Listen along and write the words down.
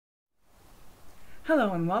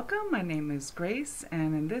Hello and welcome. My name is Grace,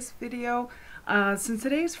 and in this video, since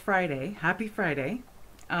today's Friday, happy Friday,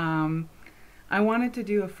 I wanted to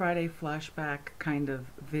do a Friday flashback kind of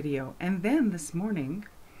video. And then this morning,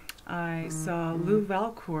 I saw Lou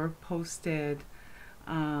Valcourt posted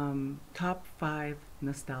top 5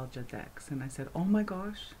 nostalgia decks, and I said, oh my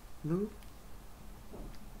gosh, Lou,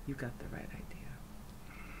 you got the right idea.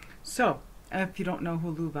 So, if you don't know who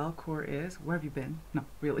Lou Valcourt is, where have you been? No,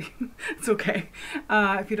 really, it's okay.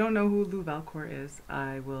 If you don't know who Lou Valcourt is,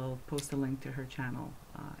 I will post a link to her channel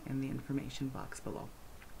in the information box below.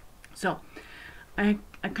 So, I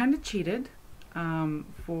kind of cheated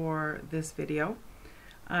for this video.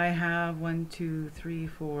 I have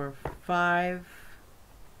 5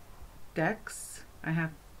 decks. I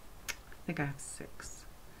think I have 6.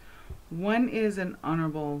 One is an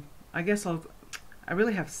honorable, I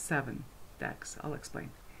really have 7 decks. I'll explain.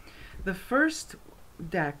 The first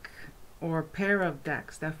deck or pair of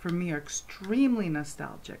decks that for me are extremely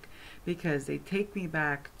nostalgic because they take me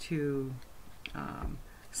back to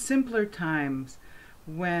simpler times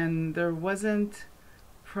when there wasn't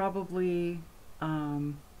probably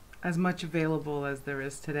as much available as there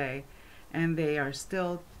is today, and they are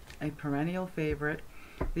still a perennial favorite.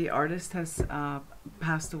 The artist has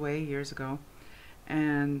passed away years ago,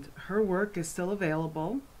 and her work is still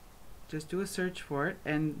available. Just do a search for it.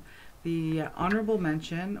 And the honorable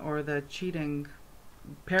mention, or the cheating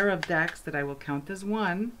pair of decks that I will count as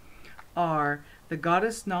one, are the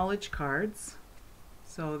Goddess Knowledge cards.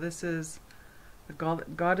 So this is the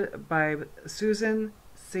God by Susan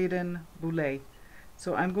Seddon Boulay.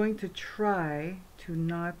 So I'm going to try to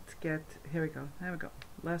not get, here we go, there we go,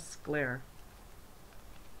 less glare.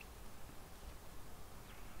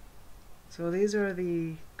 So these are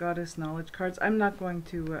the Goddess Knowledge cards. I'm not going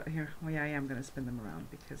to, here, oh yeah, I am going to spin them around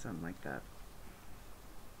because I'm like that.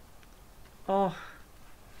 Oh,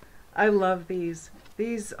 I love these.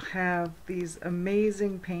 These have these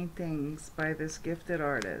amazing paintings by this gifted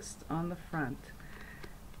artist on the front.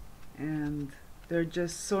 And they're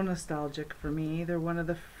just so nostalgic for me. They're one of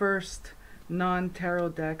the first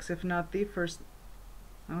non-tarot decks, if not the first,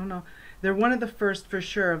 I don't know. They're one of the first for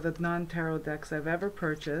sure of the non-tarot decks I've ever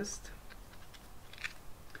purchased.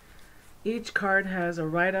 Each card has a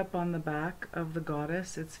write-up on the back of the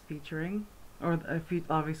goddess it's featuring, or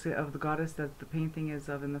obviously of the goddess that the painting is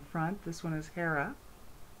of in the front. This one is Hera.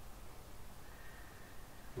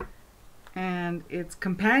 And its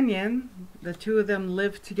companion, the two of them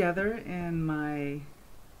live together in my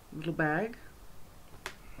little bag,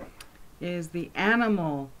 is the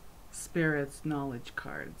Animal Spirits Knowledge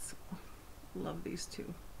cards. Oh, love these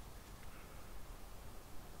two.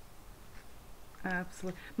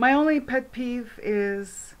 Absolutely. My only pet peeve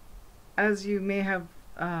is, as you may have,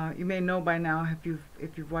 you may know by now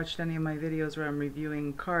if you've watched any of my videos where I'm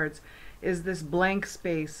reviewing cards, is this blank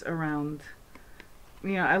space around.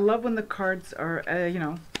 You know, I love when the cards are, you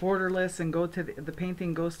know, borderless and go to the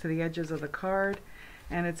painting goes to the edges of the card,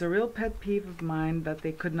 and it's a real pet peeve of mine that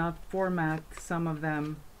they could not format some of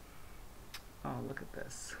them. Oh, look at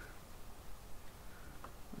this.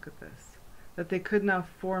 Look at this. That they could not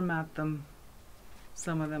format them.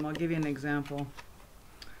 Some of them. I'll give you an example,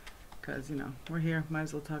 because, you know, we're here, might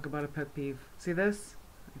as well talk about a pet peeve. See this?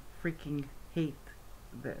 I freaking hate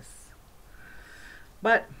this.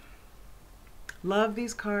 But love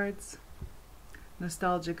these cards.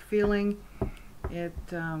 Nostalgic feeling. It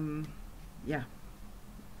yeah,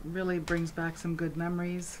 really brings back some good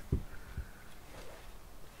memories.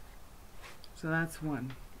 So that's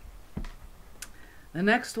one. The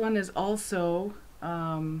next one is also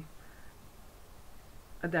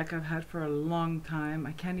a deck I've had for a long time.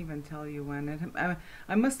 I can't even tell you when.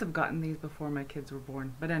 I must have gotten these before my kids were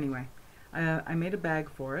born. But anyway, I made a bag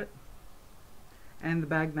for it, and the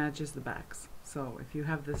bag matches the backs. So if you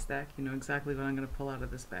have this deck, you know exactly what I'm going to pull out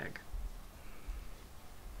of this bag.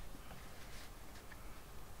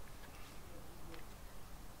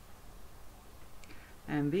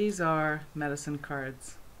 And these are medicine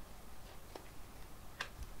cards.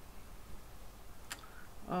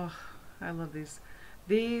 Oh, I love these.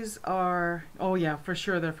 These are, oh yeah, for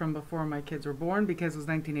sure they're from before my kids were born because it was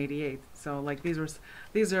 1988. So like these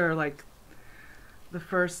are like the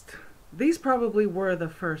first, these probably were the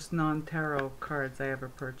first non-tarot cards I ever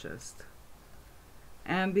purchased.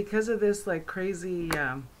 And because of this like crazy,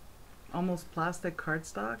 almost plastic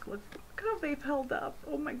cardstock, look how they've held up.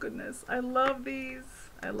 Oh my goodness, I love these.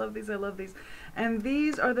 I love these, I love these. And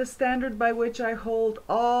these are the standard by which I hold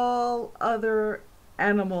all other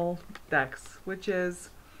animal decks, which is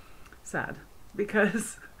sad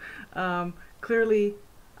because clearly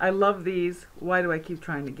I love these. Why do I keep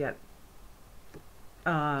trying to get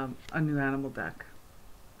a new animal deck.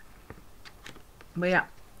 But yeah,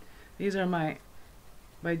 these are my,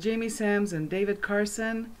 by Jamie Sams and David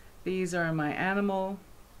Carson. These are my animal,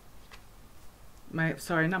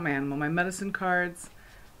 sorry, not my animal, my medicine cards,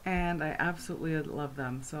 and I absolutely love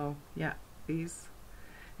them. So yeah, these,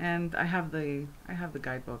 and I have the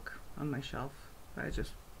guidebook on my shelf. I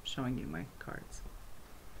just showing you my cards.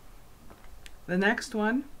 The next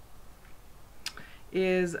one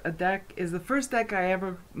is the first deck I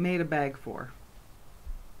ever made a bag for,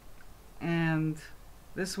 and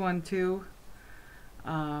this one too.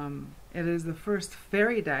 It is the first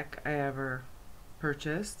fairy deck I ever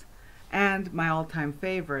purchased, and my all-time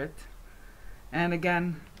favorite. And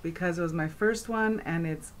again, because it was my first one and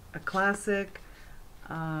it's a classic,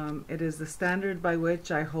 it is the standard by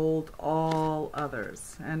which I hold all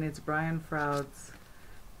others, and it's Brian Froud's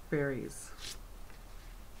Fairies.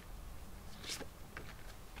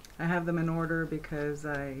 I have them in order because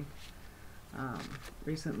I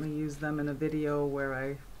recently used them in a video where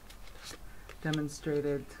I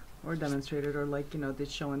demonstrated or like, you know,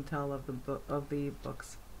 did show and tell of the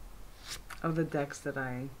books of the decks that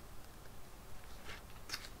I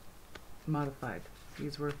modified.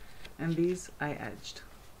 These were, and these I edged.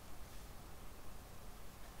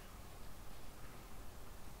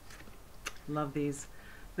 Love these.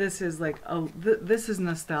 This is like this is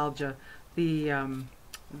nostalgia. The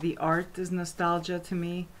art is nostalgia to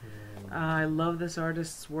me. I love this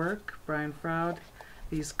artist's work, Brian Froud.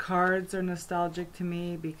 These cards are nostalgic to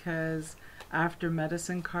me because after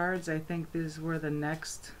medicine cards, I think this was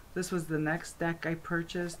the next deck I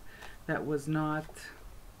purchased that was not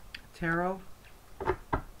tarot.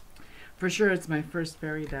 For sure, it's my first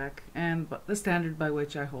fairy deck, and the standard by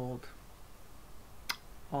which I hold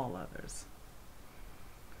all others.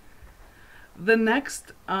 The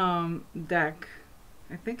next deck,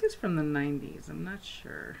 I think, is from the 90s. I'm not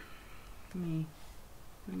sure. Let me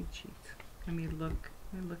cheat. Let me look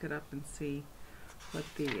it up and see what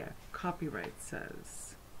the copyright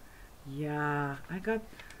says. Yeah,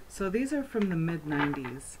 so these are from the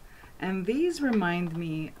mid-90s, and these remind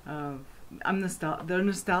me of, they're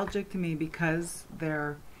nostalgic to me because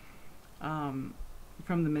they're from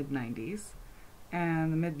the mid-90s,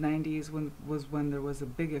 and the mid-90s was when there was a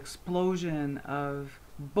big explosion of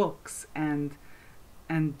books and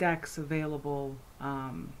decks available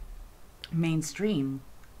mainstream.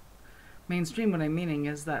 Mainstream, what I'm meaning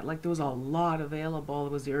is that, like, there was a lot available.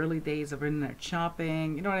 It was the early days of internet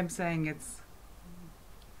shopping. You know what I'm saying? It's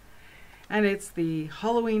the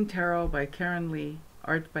Halloween Tarot by Karen Lee,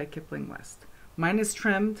 art by Kipling West. Mine is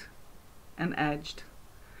trimmed and edged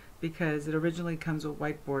because it originally comes with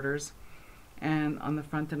white borders, and on the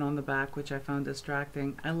front and on the back, which I found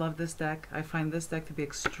distracting. I love this deck. I find this deck to be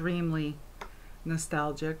extremely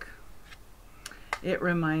nostalgic. It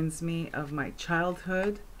reminds me of my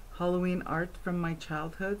childhood, Halloween art from my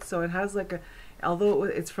childhood. So it has like although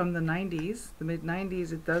it's from the 90s, the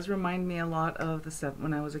mid-90s, it does remind me a lot of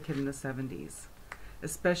when I was a kid in the 70s.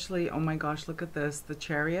 Especially, oh my gosh, look at this, the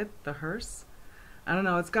chariot, the hearse. I don't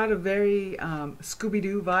know, it's got a very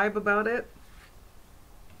Scooby-Doo vibe about it.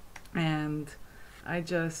 And I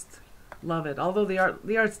just love it. Although the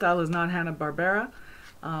art style is not Hanna-Barbera,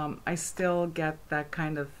 I still get that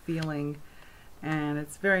kind of feeling, and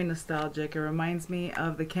it's very nostalgic. It reminds me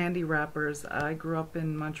of the candy wrappers. I grew up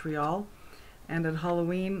in Montreal, and at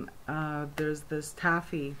Halloween there's this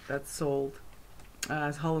taffy that's sold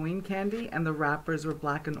as Halloween candy, and the wrappers were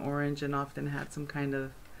black and orange and often had some kind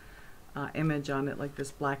of image on it, like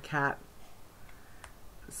this black cat.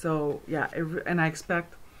 So yeah, and I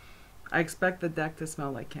expect the deck to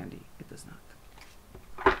smell like candy. It does not.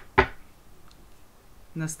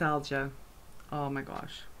 Nostalgia. Oh my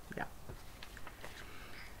gosh. Yeah.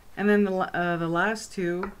 And then the last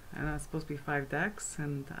two, and it's supposed to be 5 decks,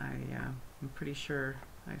 and I'm pretty sure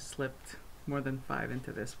I slipped more than 5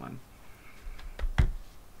 into this one.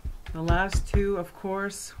 The last two, of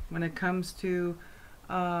course, when it comes to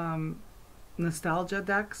nostalgia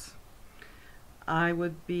decks, I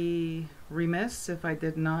would be remiss if I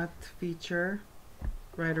did not feature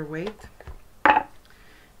Rider-Waite.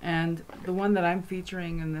 And the one that I'm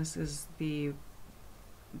featuring in this is the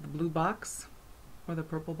blue box or the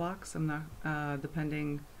purple box. I'm not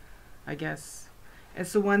depending, I guess.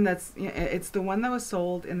 It's the one it's the one that was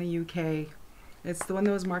sold in the UK. It's the one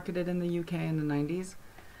that was marketed in the UK in the 90s.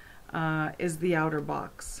 Is the outer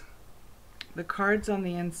box. The cards on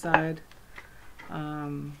the inside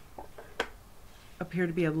appear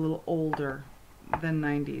to be a little older than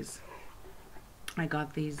 90s. I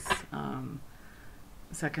got these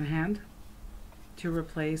secondhand to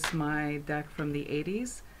replace my deck from the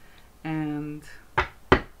 80s, and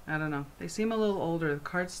I don't know. They seem a little older. The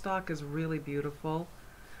cardstock is really beautiful,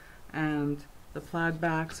 and the plaid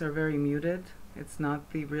backs are very muted. It's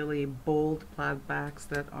not the really bold plaid backs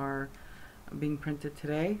that are being printed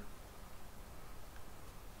today.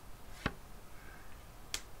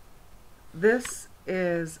 This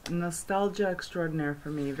is nostalgia extraordinaire for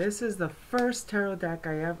me. This is the first tarot deck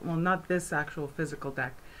I ever, well, not this actual physical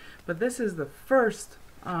deck, but this is the first,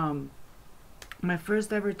 my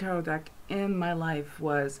first ever tarot deck in my life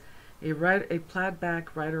was a plaid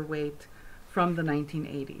back Rider-Waite from the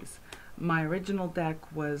 1980s. My original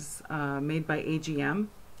deck was made by AGM.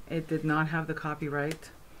 It did not have the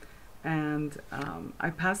copyright, and I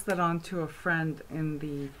passed that on to a friend in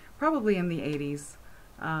the, probably in the 80s.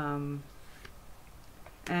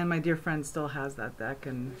 And my dear friend still has that deck,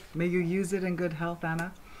 and may you use it in good health,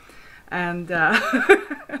 Anna. And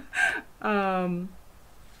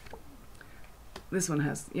this one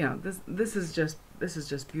has, you know, this is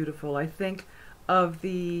just beautiful. I think of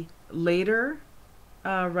the later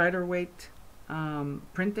Rider-Waite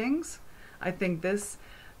printings, I think this,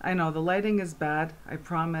 I know the lighting is bad. I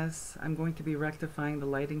promise I'm going to be rectifying the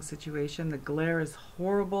lighting situation. The glare is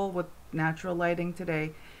horrible with natural lighting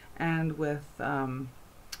today, and with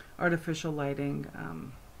artificial lighting,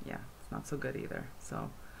 yeah, it's not so good either.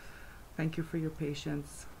 So thank you for your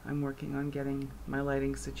patience. I'm working on getting my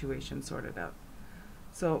lighting situation sorted out.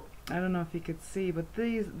 So I don't know if you could see, but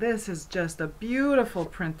this is just a beautiful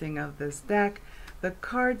printing of this deck. The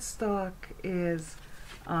cardstock is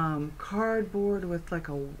cardboard with like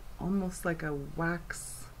a, almost like a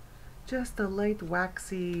wax, just a light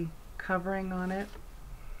waxy covering on it.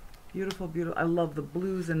 Beautiful, beautiful. I love the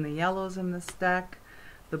blues and the yellows in this deck.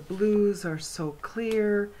 The blues are so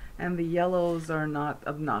clear, and the yellows are not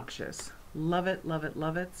obnoxious. Love it, love it,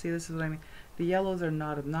 love it. See, this is what I mean. The yellows are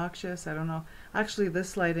not obnoxious. I don't know. Actually,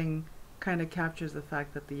 this lighting kind of captures the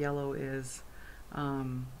fact that the yellow is,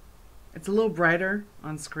 it's a little brighter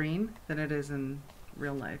on screen than it is in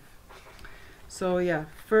real life. So yeah,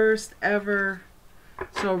 first ever.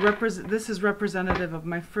 So this is representative of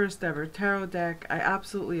my first ever tarot deck. I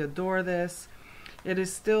absolutely adore this. It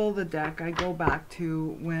is still the deck I go back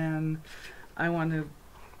to when I want to,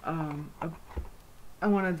 I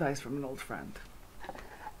want advice from an old friend.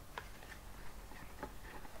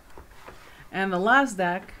 And the last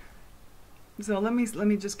deck, so let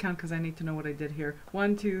me just count because I need to know what I did here.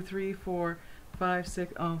 1, 2, 3, 4, 5,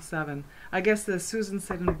 6, oh, 7. I guess the Susan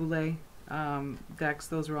Sidon Boulay decks,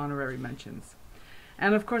 those are honorary mentions.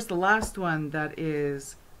 And of course the last one that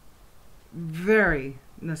is very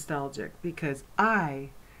nostalgic, because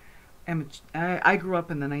I grew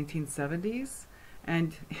up in the 1970s,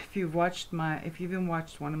 and if you've even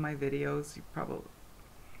watched one of my videos, you probably,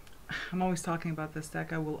 I'm always talking about this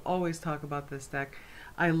deck. I will always talk about this deck.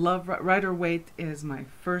 I love Rider-Waite is my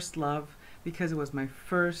first love, because it was my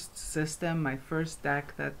first system, my first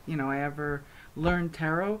deck that, you know, I ever learned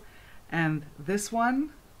tarot. And this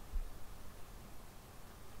one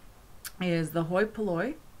is the Hoi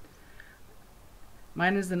Polloi.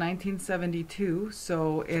 Mine is the 1972,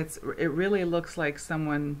 so it really looks like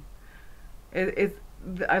someone.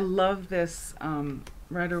 I love this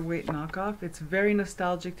Rider-Waite knockoff. It's very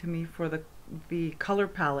nostalgic to me for the color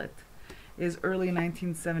palette. Is early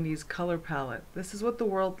 1970s color palette. This is what the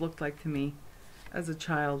world looked like to me as a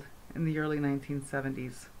child in the early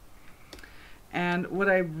 1970s. And what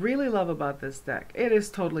I really love about this deck, it is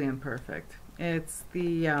totally imperfect. It's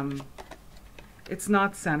it's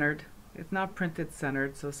not centered. It's not printed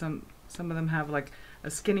centered, so some of them have like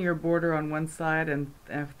a skinnier border on one side and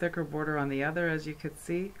a thicker border on the other, as you could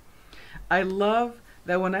see. I love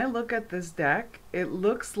that when I look at this deck, it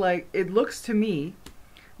looks to me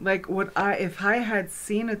like if I had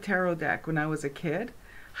seen a tarot deck when I was a kid,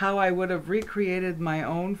 how I would have recreated my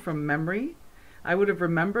own from memory. I would have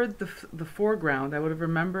remembered the foreground. I would have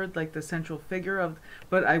remembered like the central figure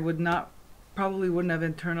but I would not, probably wouldn't have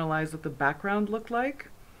internalized what the background looked like.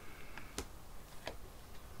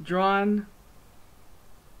 Drawn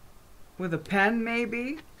with a pen,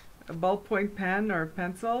 maybe a ballpoint pen or a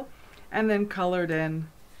pencil, and then colored in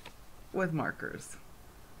with markers.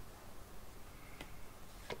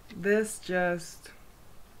 I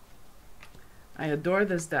adore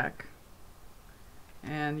this deck,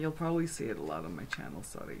 and you'll probably see it a lot on my channel.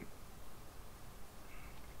 Sorry.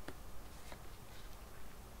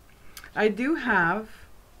 I do have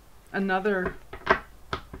another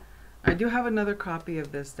copy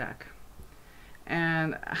of this deck,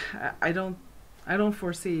 and I don't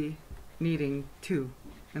foresee needing two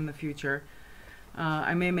in the future.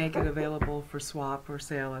 I may make it available for swap or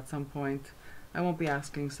sale at some point. I won't be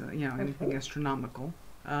asking, you know, anything astronomical.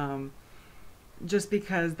 just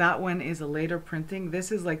because that one is a later printing.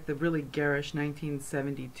 This is like the really garish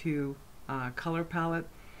 1972 color palette.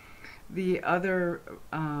 The other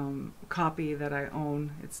copy that I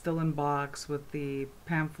own, it's still in box with the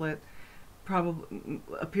pamphlet, probably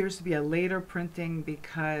appears to be a later printing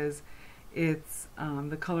because it's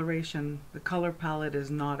the coloration, the color palette is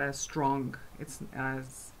not as strong. It's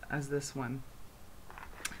as this one.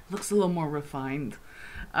 Looks a little more refined.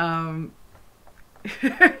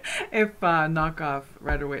 If knockoff,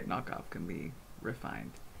 Rider-Waite knockoff can be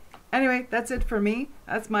refined. Anyway, that's it for me.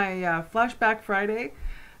 That's my Flashback Friday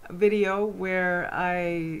video where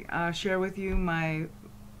I share with you my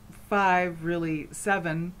 5, really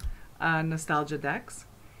 7 nostalgia decks.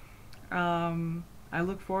 I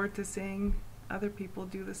look forward to seeing other people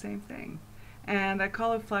do the same thing. And I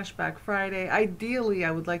call it Flashback Friday. Ideally,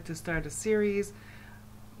 I would like to start a series,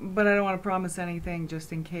 but I don't want to promise anything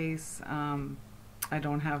just in case I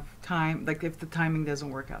don't have time, like if the timing doesn't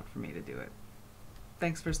work out for me to do it.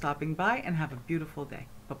 Thanks for stopping by and have a beautiful day.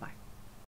 Bye-bye.